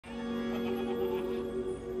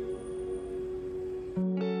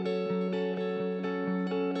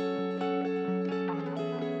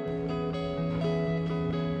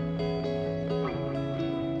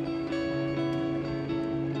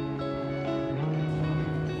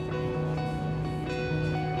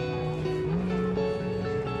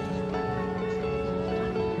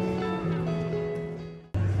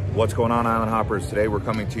What's going on, Island Hoppers? Today we're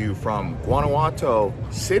coming to you from Guanajuato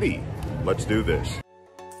City. Let's do this.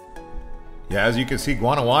 Yeah, as you can see,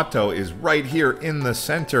 Guanajuato is right here in the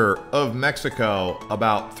center of Mexico,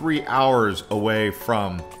 about 3 hours away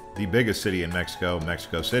from the biggest city in Mexico,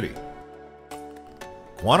 Mexico City.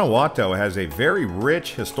 Guanajuato has a very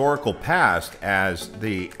rich historical past, as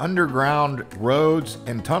the underground roads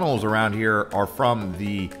and tunnels around here are from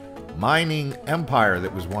the mining empire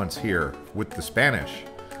that was once here with the Spanish.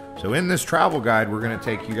 So in this travel guide, we're going to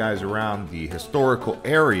take you guys around the historical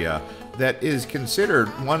area that is considered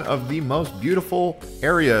one of the most beautiful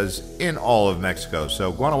areas in all of Mexico.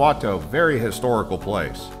 So Guanajuato, very historical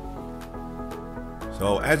place.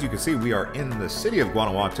 So as you can see, we are in the city of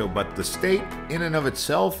Guanajuato, but the state in and of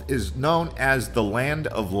itself is known as the land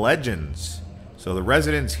of legends. So the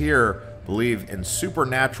residents here believe in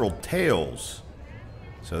supernatural tales.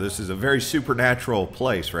 So this is a very supernatural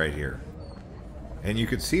place right here. And you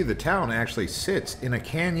can see the town actually sits in a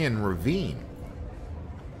canyon ravine.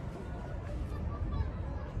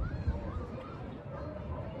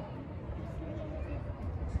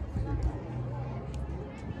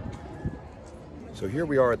 So here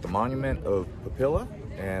we are at the Monument of Papilla,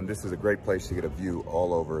 and this is a great place to get a view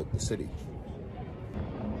all over the city.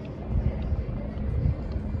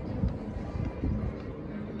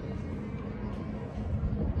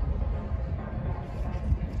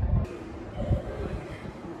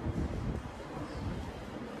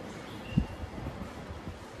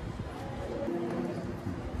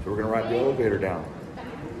 So we're gonna ride the elevator down.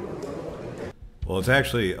 Well, it's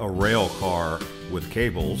actually a rail car with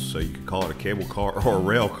cables, so you could call it a cable car or a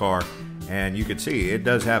rail car, and you can see it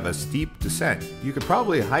does have a steep descent. You could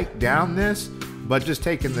probably hike down this, but just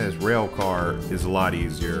taking this rail car is a lot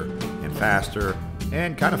easier and faster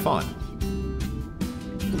and kind of fun.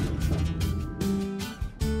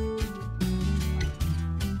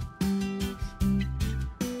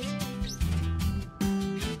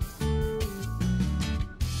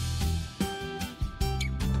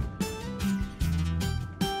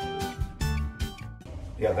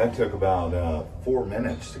 Yeah, that took about 4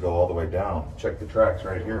 minutes to go all the way down. Check the tracks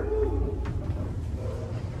right here.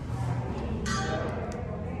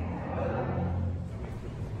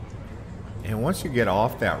 And once you get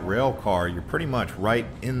off that rail car, you're pretty much right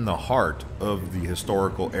in the heart of the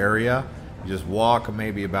historical area. You just walk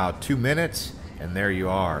maybe about 2 minutes and there you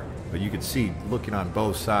are. But you can see, looking on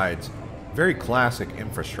both sides, very classic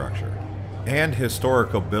infrastructure and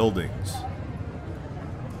historical buildings.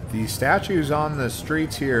 The statues on the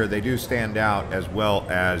streets here, they do stand out, as well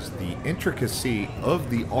as the intricacy of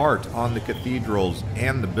the art on the cathedrals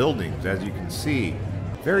and the buildings. As you can see,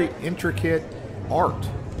 very intricate art.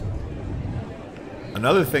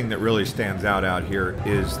 Another thing that really stands out here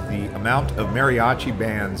is the amount of mariachi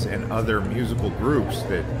bands and other musical groups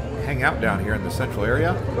that hang out down here in the central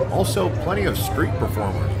area. Also plenty of street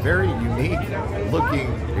performers. Very unique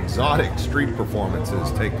looking, exotic street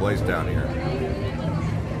performances take place down here.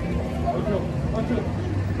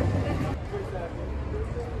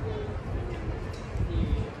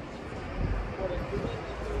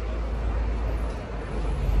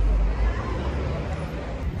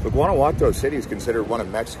 So Guanajuato City is considered one of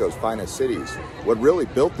Mexico's finest cities. What really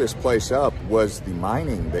built this place up was the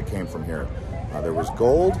mining that came from here. There was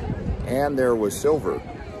gold and there was silver.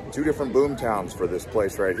 Two different boom towns for this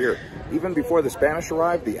place right here. Even before the Spanish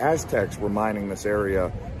arrived, the Aztecs were mining this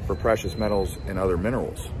area for precious metals and other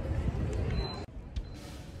minerals.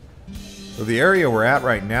 So the area we're at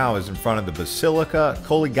right now is in front of the Basilica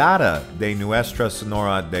Coligada de Nuestra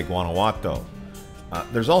Señora de Guanajuato.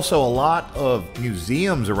 There's also a lot of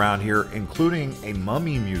museums around here, including a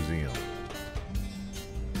mummy museum.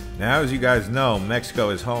 Now, as you guys know, Mexico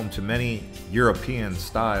is home to many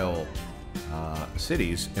European-style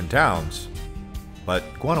cities and towns, but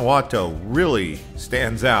Guanajuato really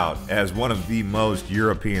stands out as one of the most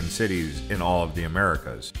European cities in all of the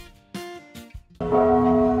Americas.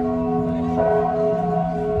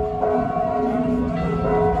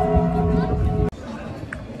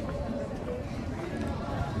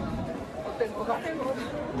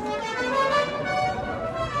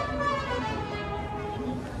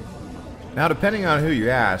 Now, depending on who you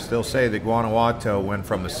ask, they'll say that Guanajuato went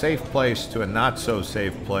from a safe place to a not so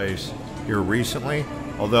safe place here recently.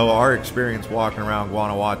 Although our experience walking around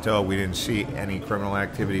Guanajuato, we didn't see any criminal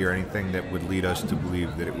activity or anything that would lead us to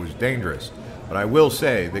believe that it was dangerous. But I will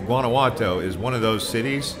say that Guanajuato is one of those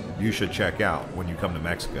cities you should check out when you come to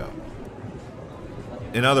Mexico.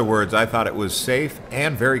 In other words, I thought it was safe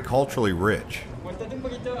and very culturally rich.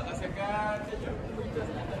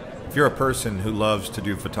 If you're a person who loves to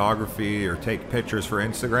do photography or take pictures for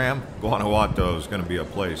Instagram, Guanajuato is going to be a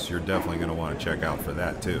place you're definitely going to want to check out for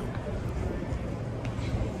that too.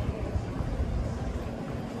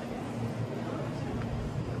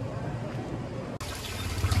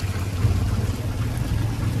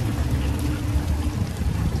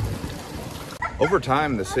 Over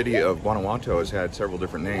time, the city of Guanajuato has had several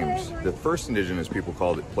different names. The first indigenous people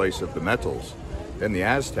called it Place of the Metals. Then the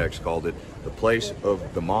Aztecs called it the Place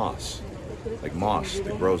of the Moss, like moss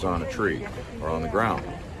that grows on a tree or on the ground.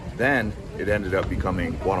 Then it ended up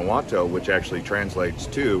becoming Guanajuato, which actually translates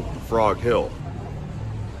to Frog Hill.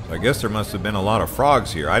 So I guess there must have been a lot of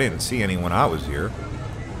frogs here. I didn't see any when I was here.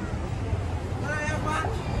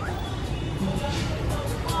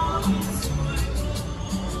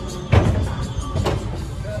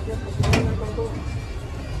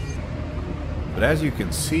 But as you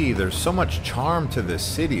can see, there's so much charm to this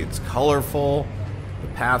city. It's colorful, the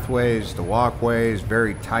pathways, the walkways,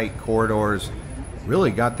 very tight corridors. Really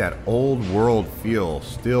got that old world feel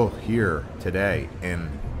still here today in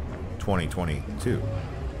 2022.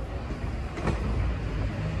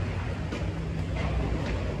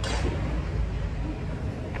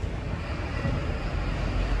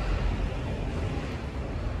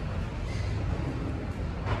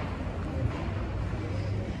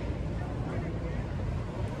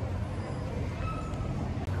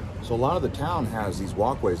 So a lot of the town has these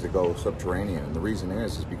walkways that go subterranean, and the reason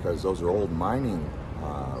is because those are old mining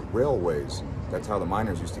railways. That's how the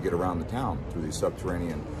miners used to get around the town, through these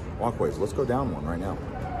subterranean walkways. Let's go down one right now.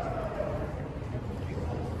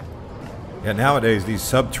 Yeah, nowadays these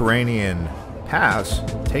subterranean paths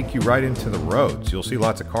take you right into the roads. You'll see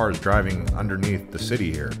lots of cars driving underneath the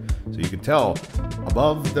city here. So you can tell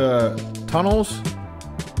above the tunnels,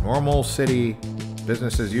 normal city,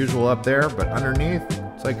 business as usual up there, but underneath,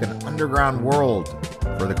 it's like an underground world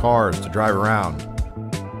for the cars to drive around.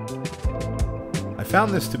 I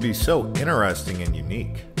found this to be so interesting and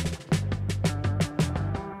unique.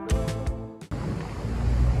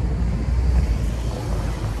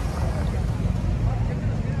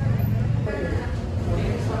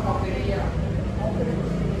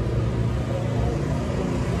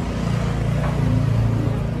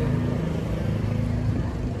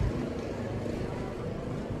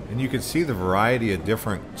 And you can see the variety of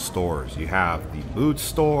different stores. You have the boot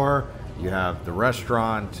store, you have the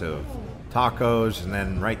restaurant of tacos, and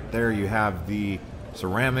then right there you have the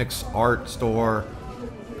ceramics art store,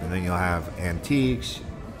 and then you'll have antiques.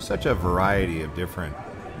 Such a variety of different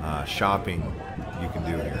shopping you can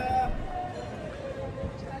do here.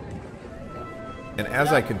 And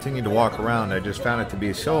as I continued to walk around, I just found it to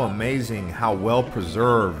be so amazing how well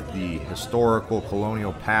preserved the historical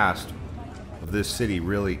colonial past of this city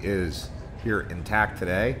really is here intact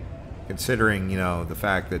today, considering, you know, the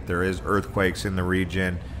fact that there is earthquakes in the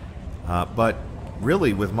region. But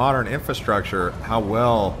really, with modern infrastructure, how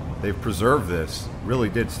well they've preserved this really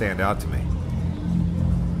did stand out to me.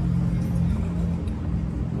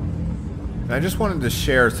 And I just wanted to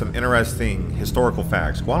share some interesting historical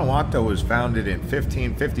facts. Guanajuato was founded in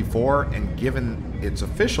 1554 and given its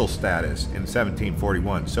official status in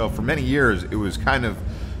 1741. So for many years, it was kind of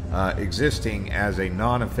existing as a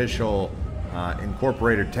non-official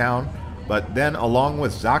incorporated town. But then, along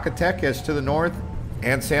with Zacatecas to the north,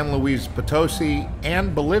 and San Luis Potosi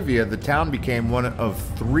and Bolivia, the town became one of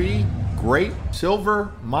 3 great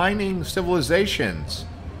silver mining civilizations.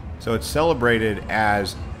 So it's celebrated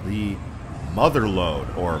as the Mother Lode,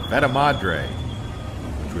 or Veta Madre,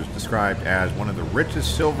 which was described as one of the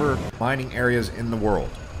richest silver mining areas in the world.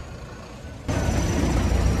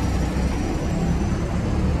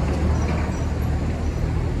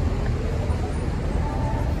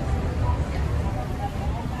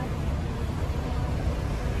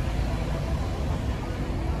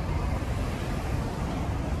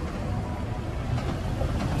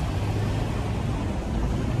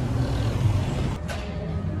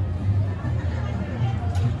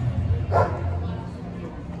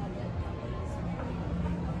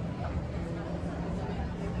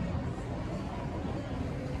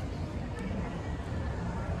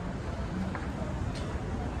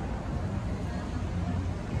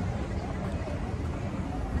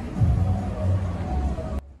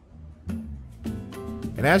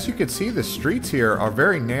 And as you can see, the streets here are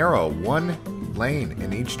very narrow, 1 lane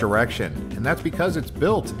in each direction. And that's because it's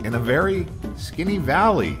built in a very skinny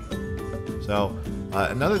valley. So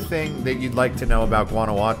another thing that you'd like to know about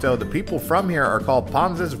Guanajuato, the people from here are called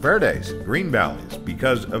Panzas Verdes, green valleys,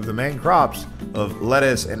 because of the main crops of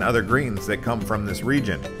lettuce and other greens that come from this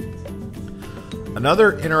region.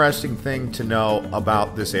 Another interesting thing to know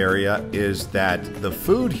about this area is that the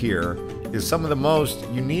food here is some of the most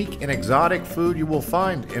unique and exotic food you will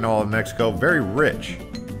find in all of Mexico. Very rich.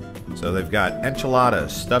 So they've got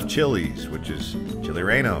enchiladas, stuffed chilies, which is chile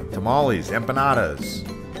relleno, tamales, empanadas,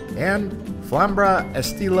 and flambra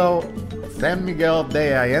estilo San Miguel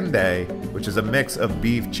de Allende, which is a mix of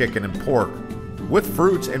beef, chicken, and pork with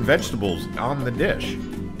fruits and vegetables on the dish.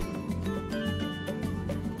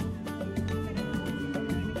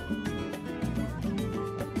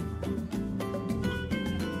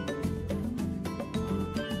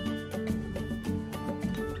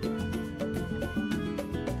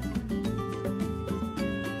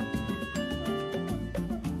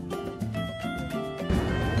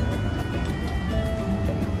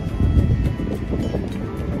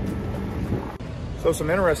 So some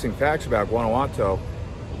interesting facts about Guanajuato.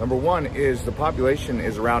 Number one is the population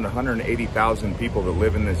is around 180,000 people that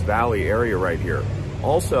live in this valley area right here.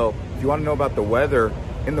 Also, if you want to know about the weather,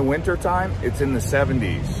 in the winter time, it's in the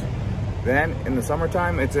 70s. Then in the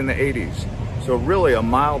summertime, it's in the 80s. So really a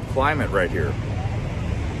mild climate right here.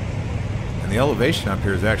 And the elevation up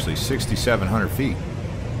here is actually 6,700 feet.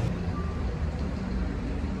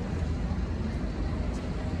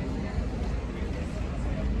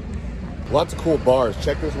 Lots of cool bars.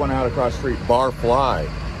 Check this one out across the street, Bar Fly.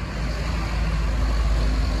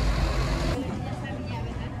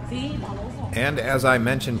 And as I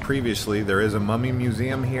mentioned previously, there is a mummy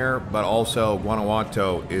museum here, but also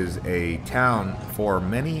Guanajuato is a town for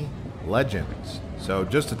many legends. So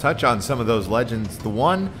just to touch on some of those legends, the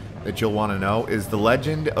one that you'll want to know is the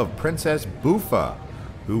legend of Princess Bufa,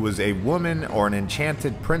 who was a woman or an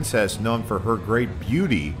enchanted princess known for her great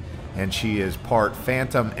beauty, and she is part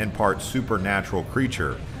phantom and part supernatural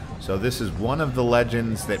creature. So this is one of the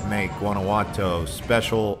legends that make Guanajuato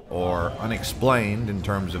special or unexplained in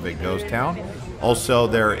terms of a ghost town. Also,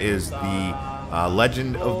 there is the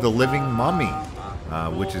legend of the living mummy,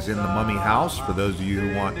 which is in the Mummy House. For those of you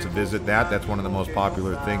who want to visit that, that's one of the most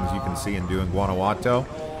popular things you can see and do in Guanajuato.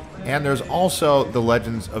 And there's also the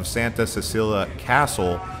legends of Santa Cecilia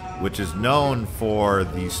Castle, which is known for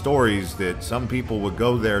the stories that some people would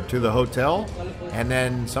go there to the hotel, and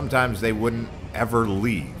then sometimes they wouldn't ever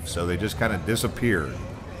leave, so they just kind of disappeared.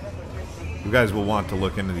 You guys will want to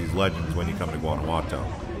look into these legends when you come to Guanajuato.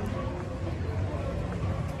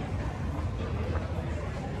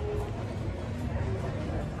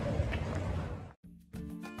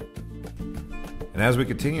 And as we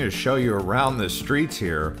continue to show you around the streets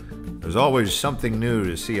here, there's always something new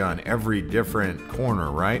to see on every different corner,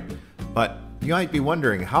 right? But you might be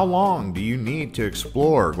wondering, how long do you need to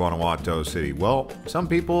explore Guanajuato City? Well, some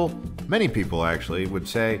people, many people actually, would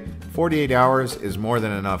say 48 hours is more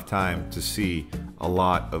than enough time to see a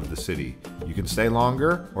lot of the city. You can stay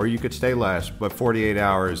longer or you could stay less, but 48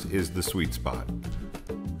 hours is the sweet spot.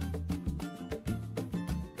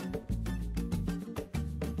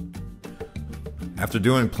 After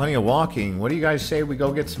doing plenty of walking, what do you guys say we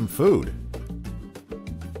go get some food?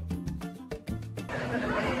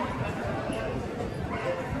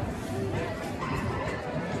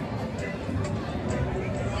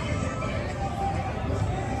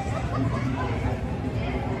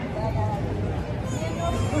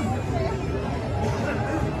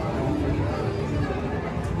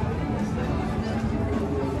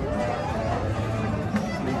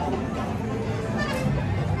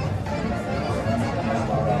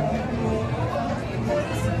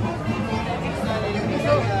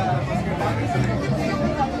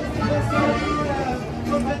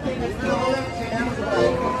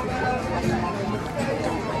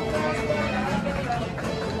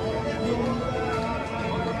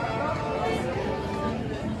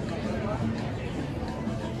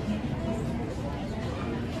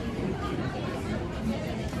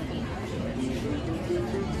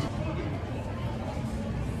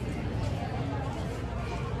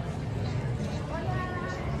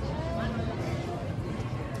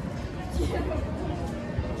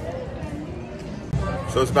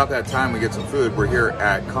 So it's about that time we get some food. We're here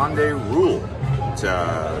at Conde Rule. It's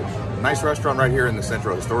a nice restaurant right here in the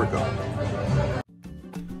Centro Historico.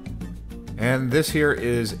 And this here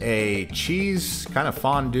is a cheese kind of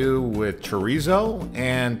fondue with chorizo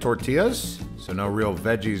and tortillas. So no real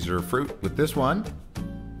veggies or fruit with this one.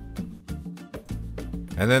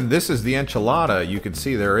 And then this is the enchilada. You can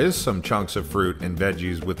see there is some chunks of fruit and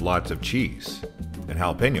veggies with lots of cheese and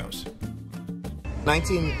jalapenos.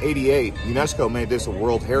 1988, UNESCO made this a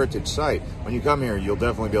World Heritage Site. When you come here, you'll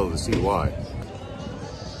definitely be able to see why.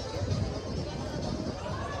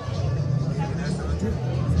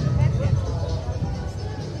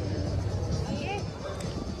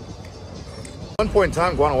 At one point in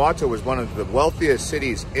time, Guanajuato was one of the wealthiest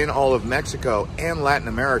cities in all of Mexico and Latin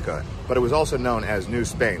America, but it was also known as New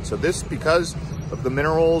Spain. So this, because of the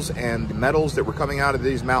minerals and the metals that were coming out of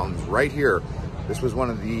these mountains right here, this was one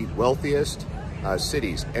of the wealthiest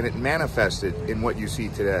cities, and it manifested in what you see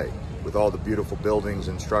today with all the beautiful buildings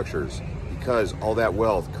and structures, because all that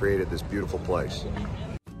wealth created this beautiful place.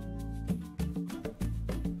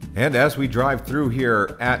 And as we drive through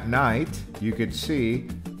here at night, you could see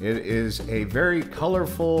it is a very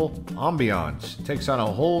colorful ambiance. It takes on a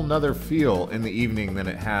whole nother feel in the evening than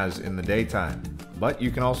it has in the daytime. But you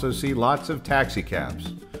can also see lots of taxi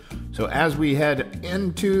cabs. So as we head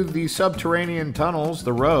into the subterranean tunnels,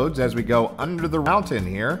 the roads, as we go under the mountain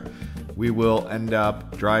here, we will end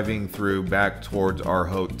up driving through back towards our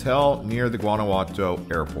hotel near the Guanajuato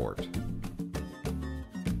airport.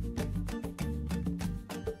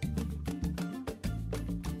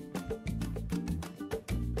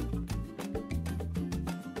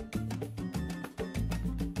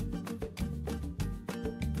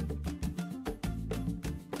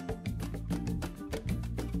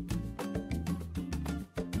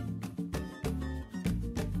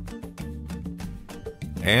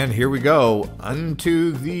 And here we go,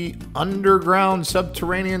 into the underground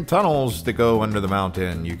subterranean tunnels that go under the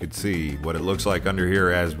mountain. You could see what it looks like under here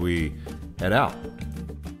as we head out.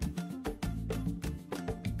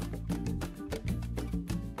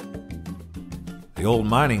 The old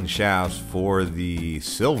mining shafts for the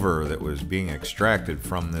silver that was being extracted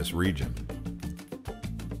from this region.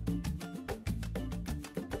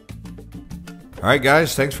 All right,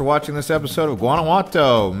 guys, thanks for watching this episode of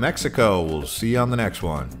Guanajuato, Mexico. We'll see you on the next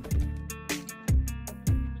one.